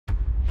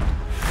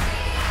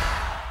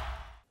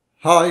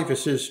Hi,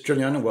 this is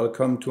Julian.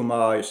 Welcome to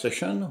my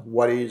session,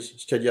 What is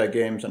Stadia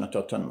Games and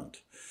Entertainment?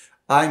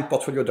 I'm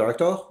Portfolio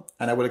Director,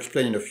 and I will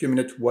explain in a few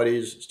minutes what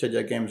is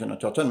Stadia Games and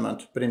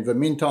Entertainment. But in the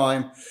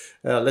meantime,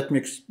 let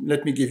me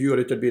give you a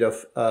little bit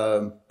of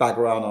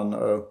background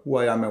on who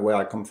I am and where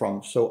I come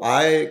from. So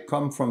I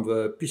come from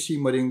the PC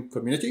modding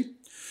community.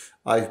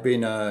 I've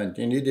been an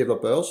indie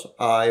developer.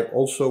 I've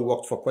also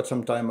worked for quite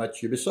some time at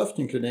Ubisoft,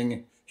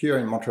 including here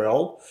in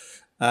Montreal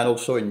and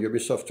also in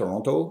Ubisoft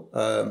Toronto.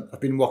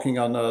 I've been working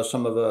on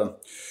some of the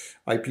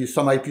IPs,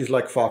 some IPs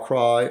like Far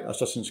Cry,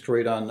 Assassin's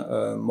Creed,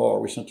 and more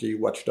recently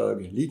Watch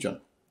Dogs Legion.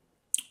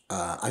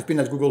 I've been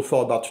at Google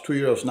for about 2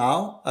 years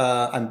now.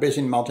 I'm based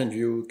in Mountain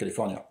View,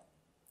 California.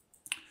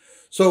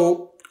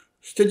 So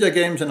Stadia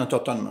Games and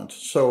Entertainment.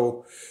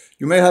 So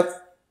you may have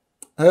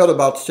heard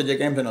about Stadia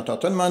Games and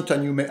Entertainment,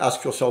 and you may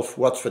ask yourself,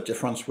 what's the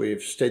difference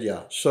with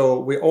Stadia? So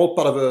we're all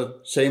part of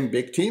the same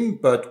big team,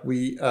 but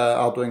we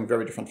are doing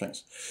very different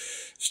things.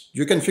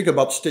 You can think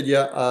about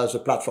Stadia as a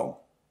platform,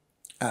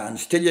 and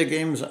Stadia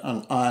Games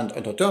and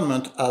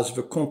Entertainment as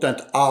the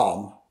content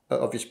arm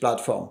of this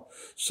platform.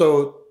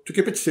 So to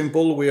keep it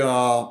simple, we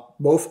are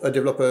both a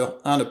developer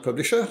and a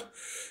publisher.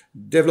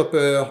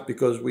 Developer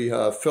because we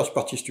have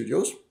first-party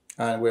studios,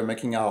 and we're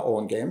making our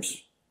own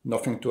games.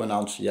 Nothing to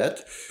announce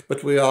yet,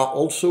 but we are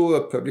also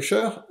a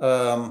publisher,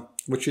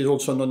 which is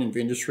also known in the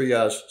industry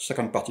as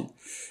second party.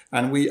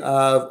 And we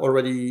have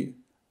already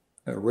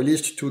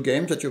released 2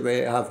 games that you may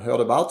have heard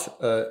about.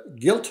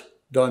 Guilt,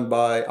 done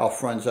by our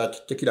friends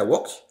at Tequila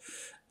Works,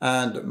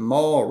 and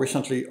more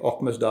recently,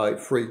 Orc Must Die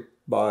Free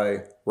by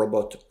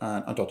Robot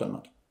and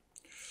Entertainment.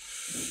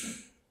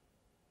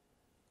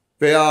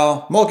 There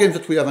are more games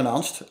that we have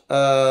announced.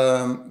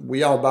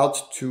 We are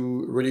about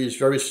to release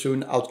very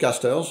soon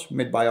Outcasters,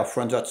 made by our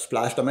friends at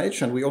Splash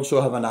Damage, and we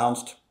also have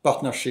announced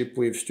partnership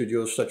with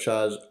studios such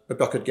as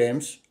Uppercut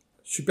Games,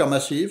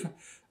 Supermassive.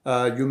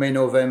 You may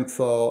know them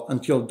for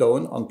Until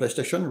Dawn on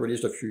PlayStation,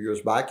 released a few years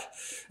back,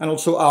 and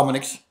also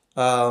Harmonix,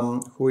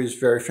 who is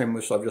very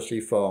famous, obviously,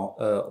 for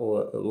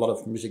a lot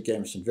of music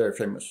games and very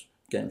famous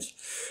games.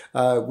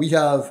 We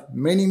have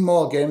many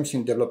more games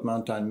in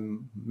development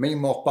and many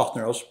more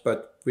partners,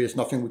 but there's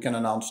nothing we can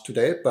announce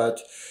today. But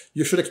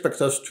you should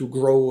expect us to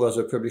grow as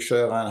a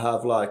publisher and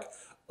have like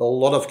a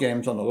lot of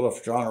games on a lot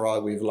of genre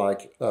with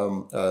like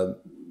a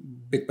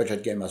big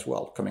budget game as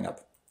well coming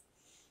up.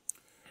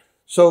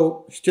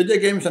 So Stadia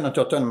Games and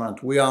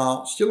Entertainment, we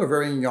are still a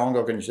very young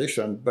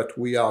organization, but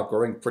we are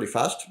growing pretty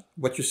fast.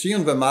 What you see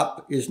on the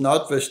map is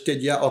not the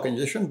Stadia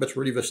organization, but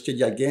really the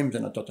Stadia Games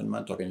and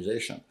Entertainment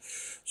organization.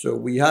 So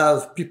we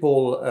have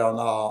people on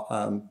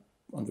our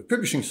on the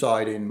publishing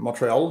side in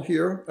Montreal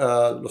here,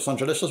 Los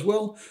Angeles as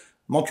well.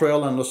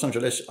 Montreal and Los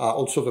Angeles are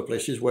also the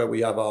places where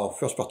we have our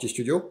first-party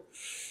studio.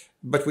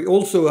 But we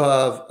also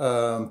have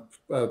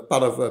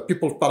part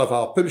of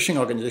our publishing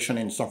organization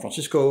in San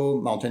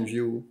Francisco, Mountain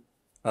View,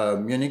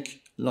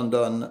 Munich,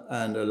 London,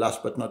 and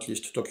last but not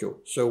least, Tokyo.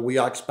 So we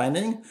are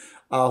expanding.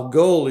 Our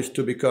goal is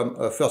to become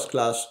a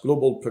first-class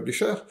global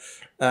publisher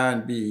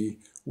and be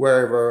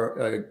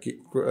wherever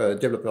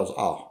developers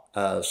are.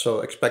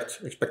 So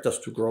expect us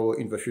to grow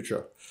in the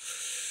future.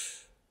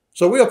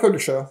 So we are a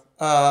publisher,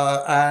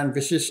 and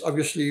this is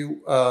obviously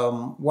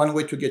one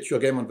way to get your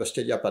game on the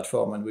Stadia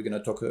platform, and we're going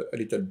to talk a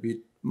little bit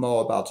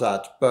more about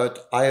that.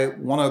 But I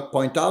want to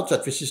point out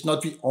that this is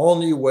not the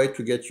only way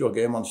to get your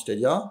game on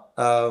Stadia.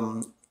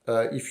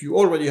 If you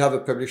already have a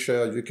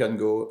publisher, you can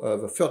go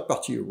the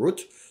third-party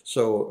route,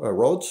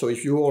 So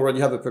if you already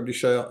have a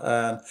publisher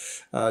and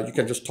you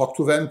can just talk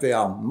to them, they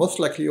are most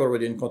likely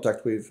already in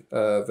contact with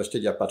the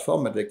Stadia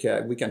platform, and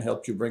we can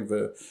help you bring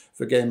the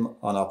game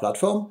on our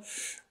platform.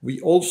 We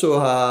also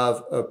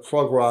have a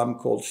program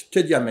called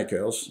Stadia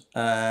Makers,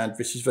 and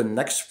this is the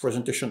next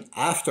presentation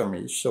after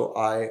me. So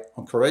I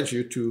encourage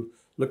you to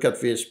look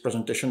at this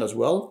presentation as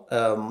well.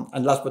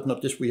 And last but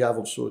not least, we have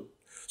also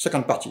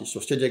second party, so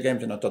Stadia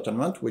Games and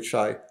Entertainment, which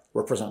I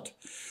represent.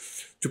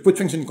 To put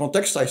things in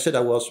context, I said I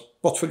was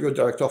portfolio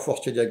director for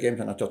Stadia Games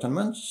and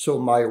Entertainment. So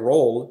my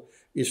role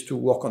is to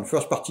work on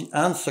first party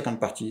and second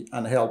party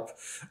and help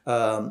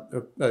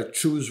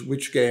choose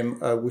which game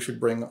we should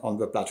bring on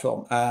the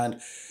platform.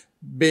 And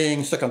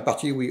being second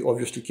party, we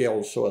obviously care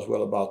also as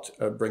well about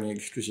bringing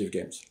exclusive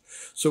games.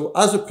 So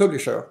as a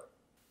publisher,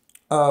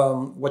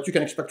 what you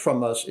can expect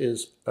from us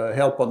is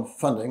help on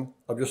funding,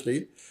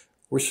 obviously.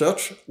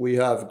 Research, we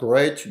have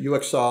great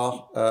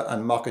UXR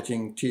and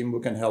marketing team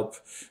who can help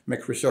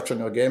make research on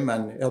your game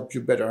and help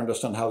you better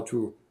understand how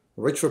to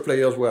reach the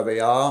players where they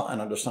are and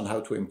understand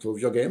how to improve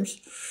your games.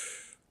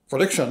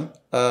 Production,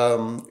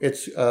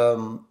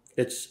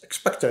 it's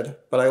expected,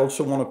 but I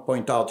also want to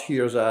point out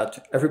here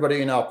that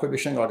everybody in our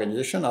publishing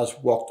organization has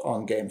worked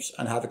on games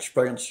and have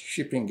experience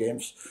shipping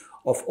games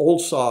of all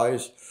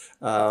size,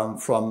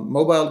 from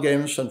mobile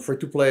games and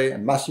free-to-play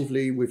and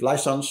massively with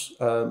license,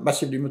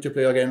 massively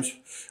multiplayer games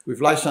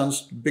with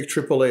license, big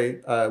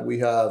AAA. We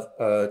have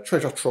a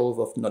treasure trove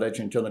of knowledge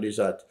internally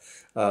that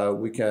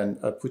we can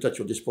put at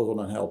your disposal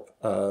and help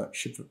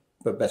ship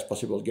the best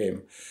possible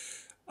game.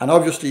 And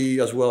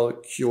obviously as well,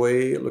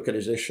 QA,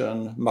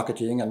 localization,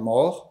 marketing, and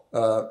more.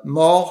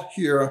 More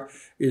here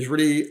is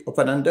really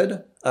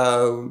open-ended.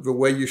 The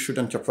way you should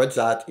interpret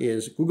that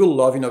is Google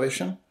loves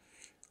innovation.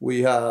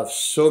 We have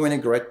so many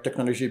great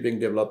technology being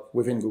developed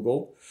within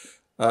Google.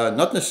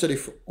 Not necessarily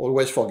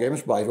always for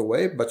games, by the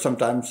way, but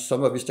sometimes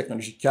some of this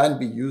technology can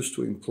be used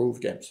to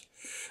improve games.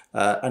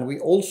 And we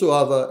also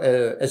have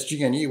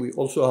SG&E, we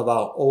also have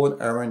our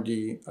own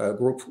R&D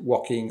group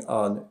working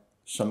on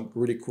some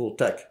really cool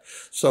tech.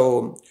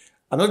 So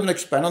I'm not going to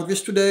expand on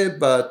this today,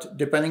 but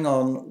depending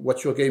on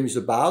what your game is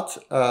about,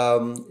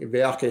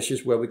 there are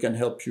cases where we can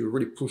help you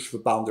really push the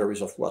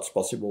boundaries of what's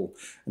possible.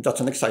 And that's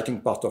an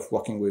exciting part of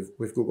working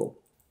with Google.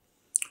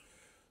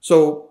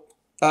 So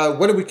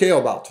what do we care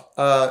about?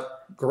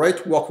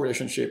 Great work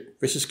relationship.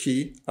 This is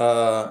key.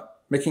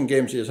 Making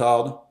games is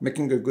hard.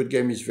 Making a good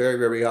game is very,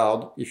 very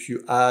hard. If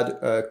you add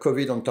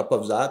COVID on top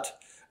of that,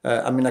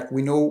 I mean, like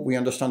we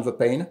understand the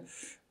pain.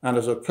 And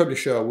as a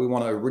publisher, we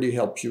want to really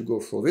help you go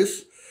through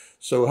this.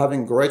 So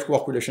having great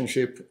work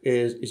relationship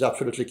is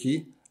absolutely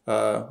key.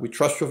 We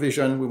trust your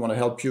vision. We want to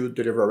help you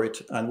deliver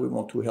it, and we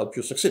want to help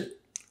you succeed,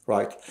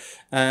 right?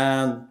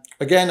 And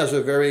again, as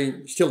a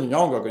very still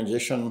young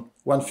organization,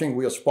 one thing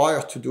we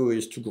aspire to do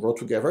is to grow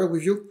together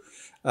with you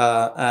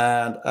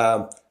and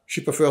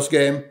ship a first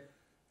game,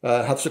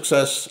 have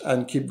success,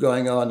 and keep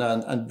going on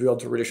and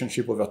build a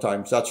relationship over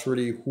time. That's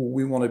really who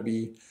we want to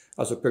be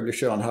as a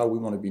publisher and how we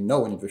want to be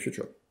known in the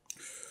future.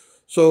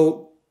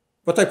 So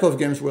what type of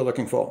games we're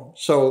looking for?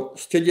 So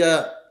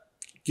Stadia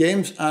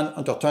Games and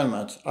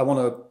Entertainment. I want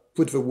to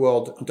put the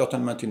word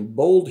entertainment in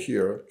bold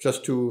here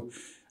just to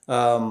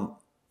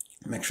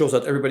make sure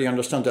that everybody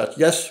understands that,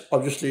 yes,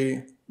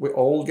 obviously, we're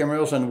all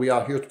gamers and we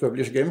are here to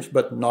publish games,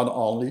 but not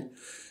only.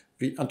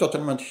 The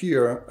entertainment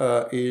here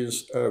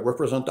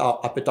represent our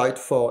appetite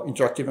for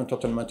interactive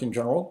entertainment in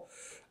general.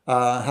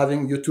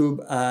 Having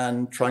YouTube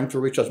and trying to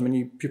reach as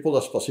many people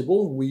as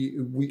possible.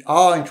 We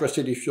are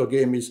interested if your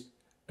game is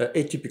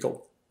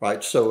atypical,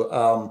 right?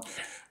 So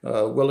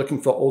we're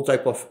looking for all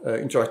type of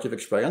interactive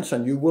experience,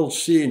 and you will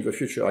see in the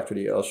future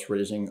actually us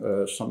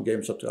releasing some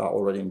games that are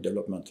already in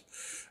development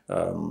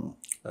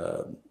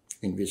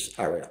in this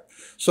area.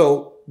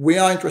 So we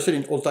are interested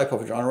in all type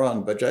of genre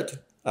and budget.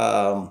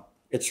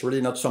 It's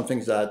really not something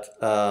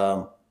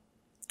that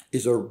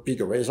is a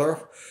big razor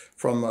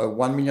from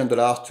 $1 million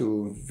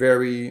to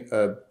very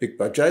big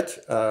budget.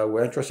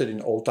 We're interested in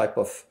all type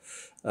of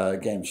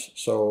games.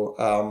 So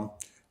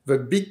the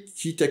big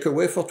key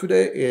takeaway for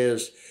today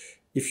is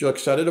if you're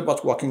excited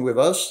about working with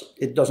us,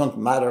 it doesn't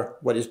matter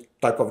what is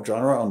type of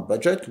genre and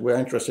budget. We're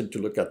interested to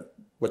look at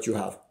what you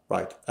have,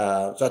 right?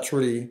 That's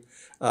really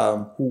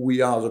who we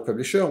are as a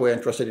publisher. We're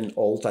interested in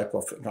all type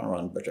of genre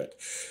and budget.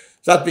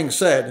 That being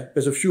said,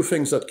 there's a few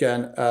things that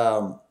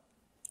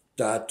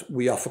that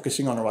we are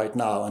focusing on right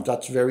now, and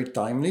that's very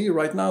timely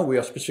right now. We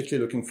are specifically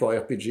looking for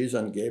RPGs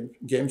and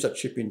games that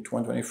ship in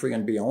 2023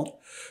 and beyond.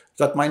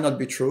 That might not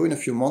be true in a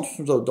few months,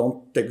 so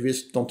don't take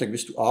this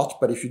to heart.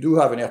 But if you do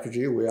have an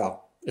RPG, we are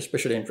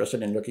especially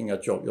interested in looking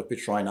at your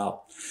pitch right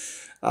now.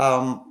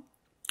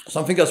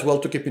 Something as well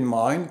to keep in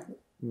mind,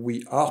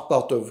 we are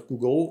part of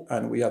Google,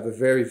 and we have a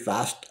very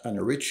vast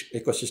and rich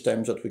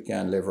ecosystem that we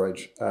can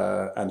leverage.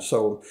 And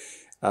so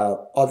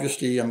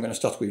obviously, I'm going to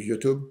start with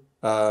YouTube.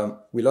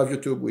 We love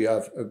YouTube. We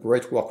have a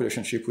great work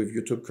relationship with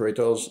YouTube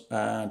creators,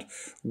 and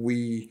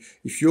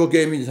if your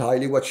game is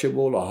highly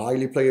watchable or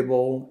highly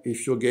playable,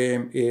 if your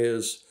game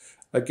is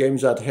a game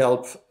that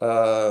help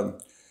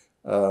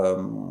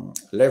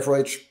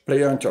leverage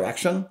player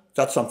interaction,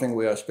 that's something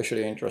we are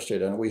especially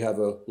interested in. We have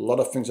a lot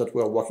of things that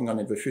we're working on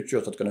in the future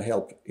that's going to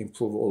help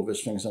improve all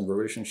these things and the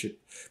relationship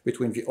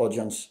between the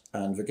audience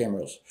and the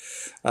gamers.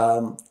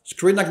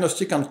 Screen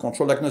agnostic and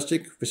control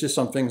agnostic, this is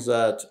something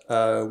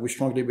that we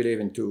strongly believe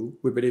in too.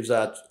 We believe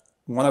that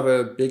one of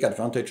the big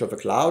advantages of the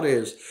cloud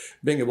is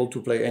being able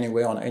to play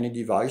anywhere on any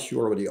device you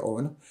already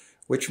own,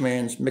 which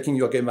means making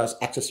your game as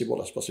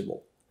accessible as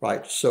possible.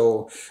 Right.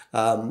 So,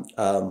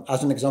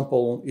 as an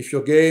example, if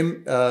your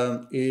game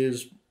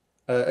is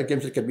a game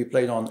that can be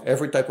played on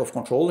every type of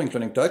control,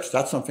 including touch,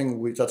 that's something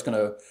we're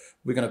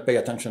gonna pay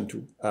attention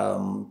to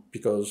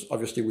because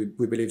obviously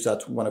we believe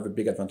that's one of the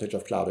big advantages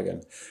of cloud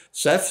again.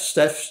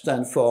 SEF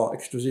stands for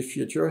exclusive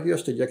feature here,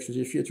 Stadia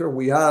exclusive feature.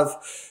 We have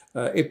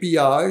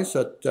APIs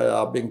that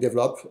are being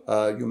developed.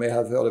 You may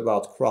have heard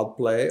about crowd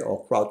play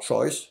or crowd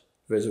choice.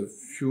 There's a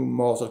few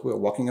more that we're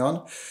working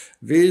on.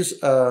 These,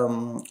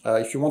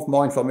 if you want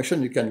more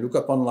information, you can look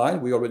up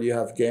online. We already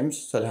have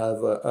games that have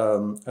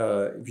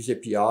this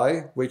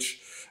API,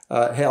 which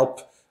help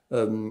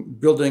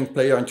building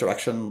player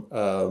interaction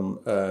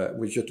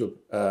with YouTube.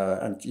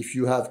 And if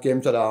you have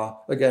games that are,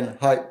 again,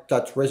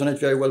 that resonate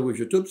very well with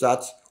YouTube,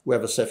 that's where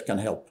the SEF can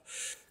help.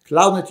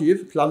 Cloud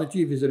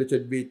native is a little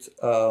bit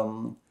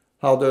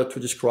harder to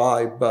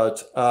describe,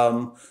 but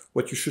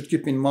what you should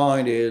keep in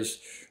mind is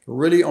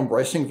really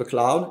embracing the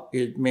cloud.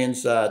 It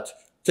means that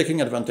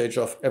taking advantage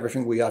of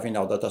everything we have in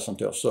our data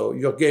center. So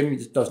your game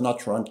does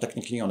not run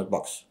technically on a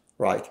box,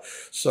 right?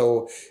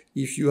 So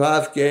if you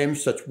have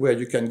games where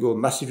you can go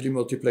massively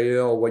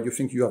multiplayer, or where you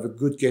think you have a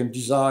good game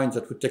design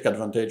that would take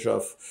advantage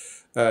of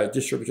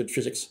distributed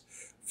physics,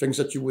 things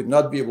that you would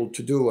not be able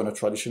to do on a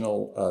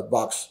traditional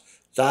box,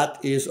 that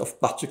is of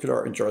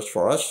particular interest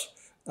for us.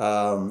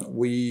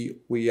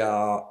 We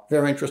are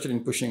very interested in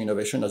pushing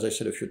innovation, as I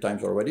said a few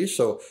times already.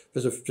 So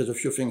there's a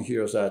few things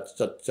here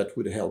that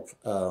would help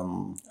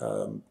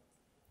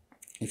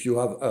if you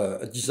have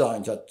a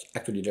design that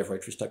actually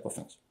leverages this type of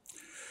things.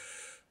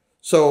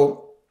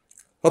 So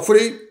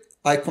hopefully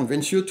I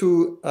convince you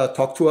to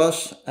talk to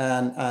us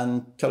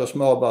and tell us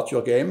more about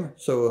your game.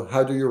 So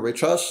how do you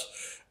reach us?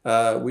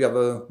 We have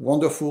a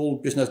wonderful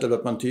business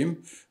development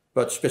team,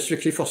 but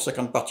specifically for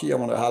second party, I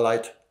want to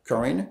highlight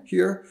Corinne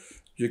here.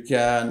 You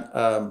can,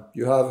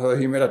 you have her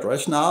email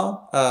address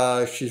now.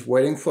 She's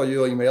waiting for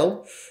your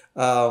email.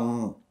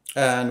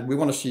 And we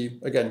want to see,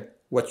 again,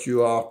 what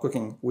you are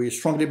cooking. We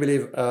strongly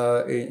believe,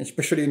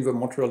 especially in the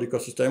Montreal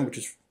ecosystem, which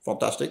is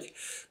fantastic.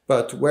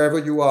 But wherever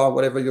you are,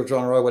 whatever your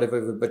genre,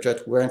 whatever the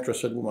budget, we're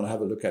interested, we want to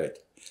have a look at it.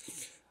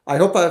 I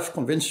hope I've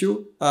convinced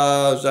you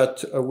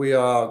that we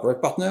are a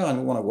great partner and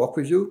we want to work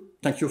with you.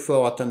 Thank you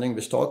for attending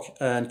this talk,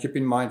 and keep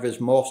in mind there's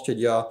more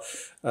Stadia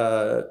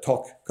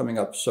talk coming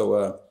up,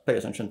 so pay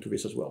attention to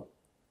this as well.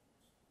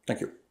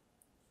 Thank you.